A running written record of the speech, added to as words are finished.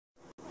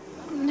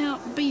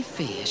be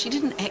fair, she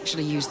didn't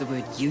actually use the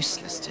word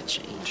useless, did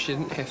she? She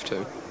didn't have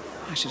to.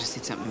 I should have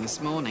said something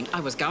this morning. I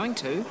was going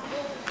to.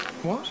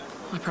 What?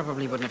 I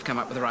probably wouldn't have come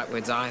up with the right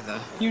words either.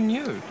 You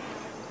knew.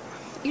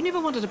 You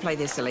never wanted to play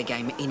their silly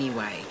game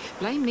anyway.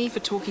 Blame me for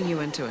talking you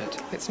into it.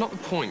 That's not the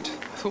point.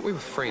 I thought we were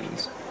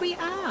friends. We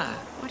are.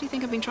 Why do you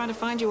think I've been trying to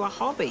find you a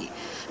hobby?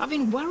 I've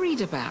been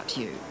worried about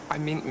you. I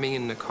meant me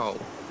and Nicole.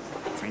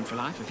 Friend for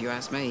life, if you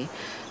ask me.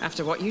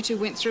 After what you two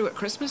went through at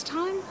Christmas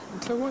time?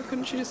 So why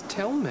couldn't you just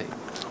tell me?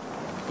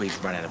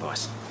 We've run out of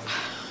ice.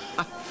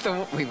 I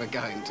thought we were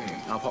going to.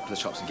 I'll pop to the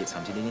shops and get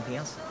some. Do you need anything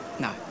else?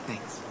 No,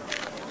 thanks.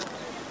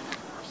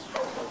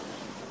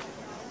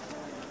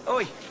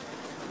 Oi!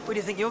 Where do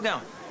you think you're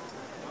going?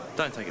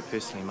 Don't take it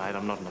personally, mate.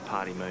 I'm not in a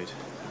party mood.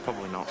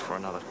 Probably not for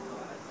another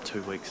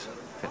 2 weeks.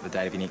 Is that the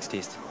date of your next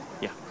test?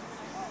 Yeah.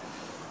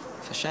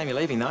 It's a shame you're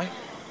leaving, though.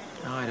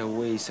 I had a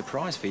wee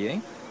surprise for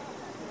you.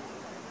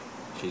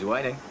 She's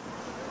waiting.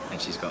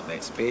 And she's got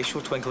that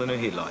special twinkle in her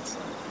headlights.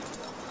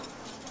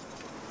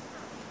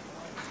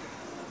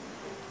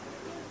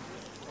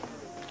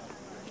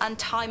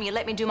 Untie me and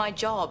let me do my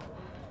job.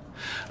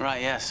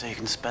 Right, yeah, so you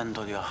can spend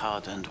all your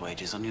hard-earned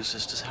wages on your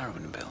sister's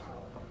heroin bill.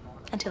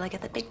 Until I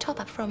get that big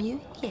top-up from you,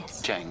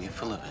 yes. Jane, you're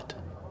full of it.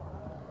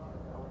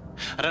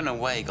 I don't know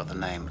where you got the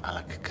name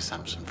Alec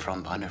Samson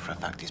from, but I know for a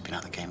fact he's been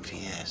out of the game for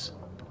years.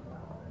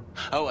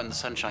 Oh, and the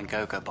Sunshine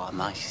Go-Go Bar,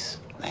 nice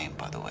name,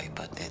 by the way,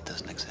 but it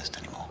doesn't exist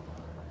anymore.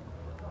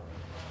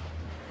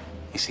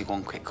 You see,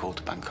 one quick call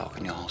to Bangkok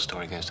and your whole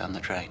story goes down the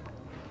drain.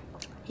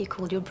 You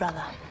called your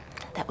brother.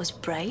 That was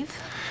brave.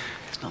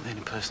 He's not the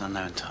only person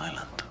I know in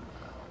Thailand.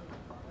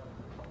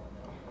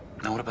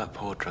 Now, what about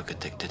poor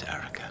drug-addicted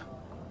Erica?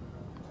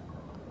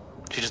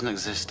 She doesn't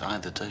exist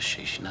either, does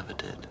she? She never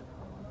did.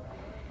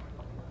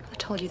 I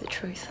told you the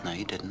truth. No,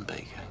 you didn't, but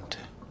you're going to.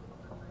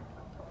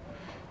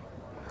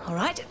 All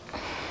right.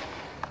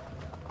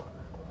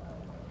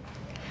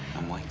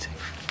 I'm waiting.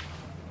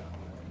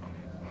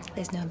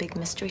 There's no big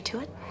mystery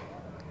to it.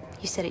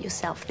 You said it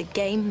yourself. The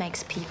game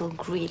makes people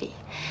greedy.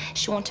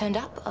 Sean turned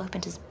up,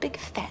 opened his big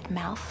fat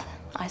mouth.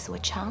 I saw a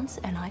chance,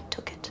 and I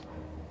took it.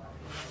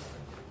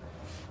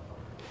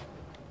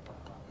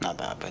 Not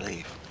that I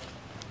believe.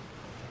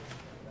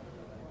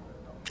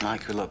 I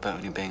like you a lot better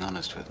when you're being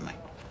honest with me.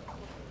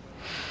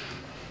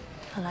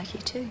 I like you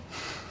too.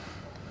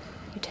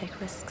 You take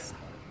risks.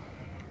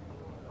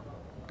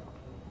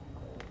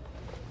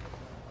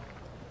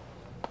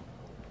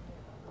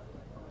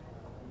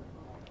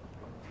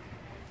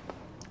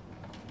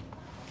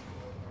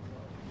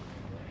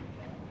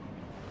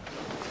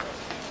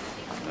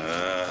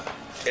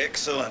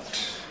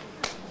 Excellent.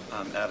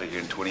 I'm out of here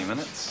in 20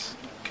 minutes.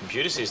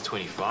 Computer says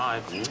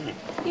 25.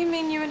 You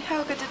mean you and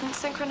Helga didn't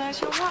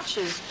synchronize your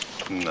watches?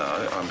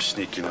 No, I'm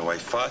sneaking away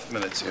 5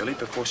 minutes early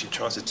before she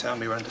tries to tell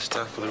me we're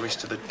understaffed for the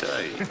rest of the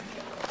day.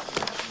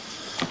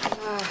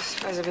 I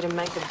suppose I better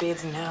make the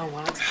beds now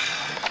once.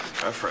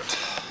 Go for it.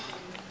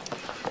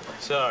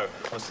 So,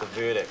 what's the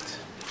verdict?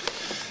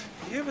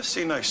 You ever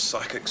seen those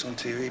psychics on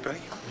TV, buddy?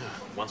 Yeah,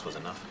 once was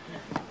enough.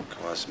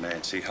 Christ,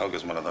 man. See,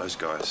 Helga's one of those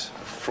guys.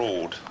 A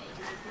fraud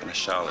and a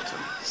charlatan.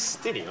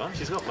 Steady on,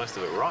 she's got most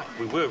of it right.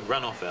 We were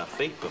run off our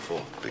feet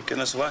before.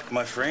 Beginner's luck,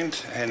 my friend,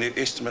 and the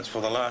estimates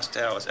for the last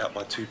hour is out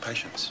by 2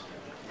 patients.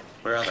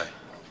 Where are they?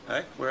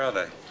 Hey, where are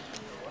they?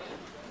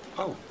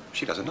 Oh,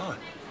 she doesn't know.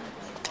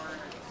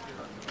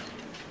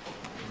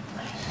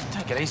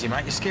 Take it easy,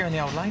 mate. You're scaring the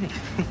old lady. Give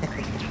it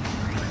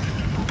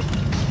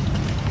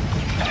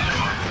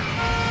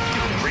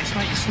a rest,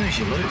 mate. You snooze,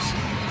 you lose.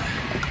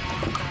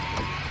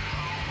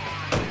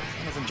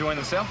 Someone's enjoying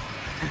himself.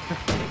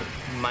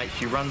 Mate,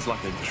 she runs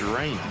like a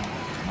dream.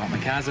 Like my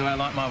cars the way I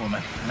like my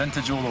woman.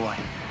 Vintage all the way.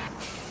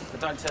 But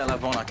don't tell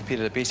her I compete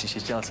at the best if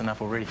she's jealous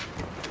enough already.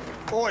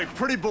 Oi,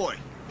 pretty boy.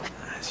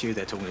 It's you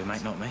they're talking to,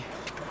 mate, not me.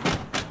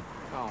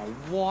 Oh,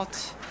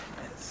 what?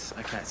 It's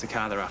okay, it's the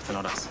car they're after,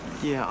 not us.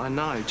 Yeah, I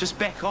know. Just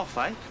back off,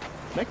 eh?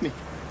 Make me.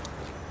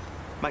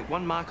 Make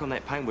one mark on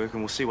that paintwork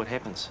and we'll see what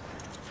happens.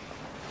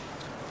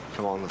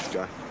 Come on, let's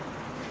go.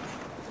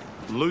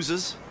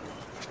 Losers.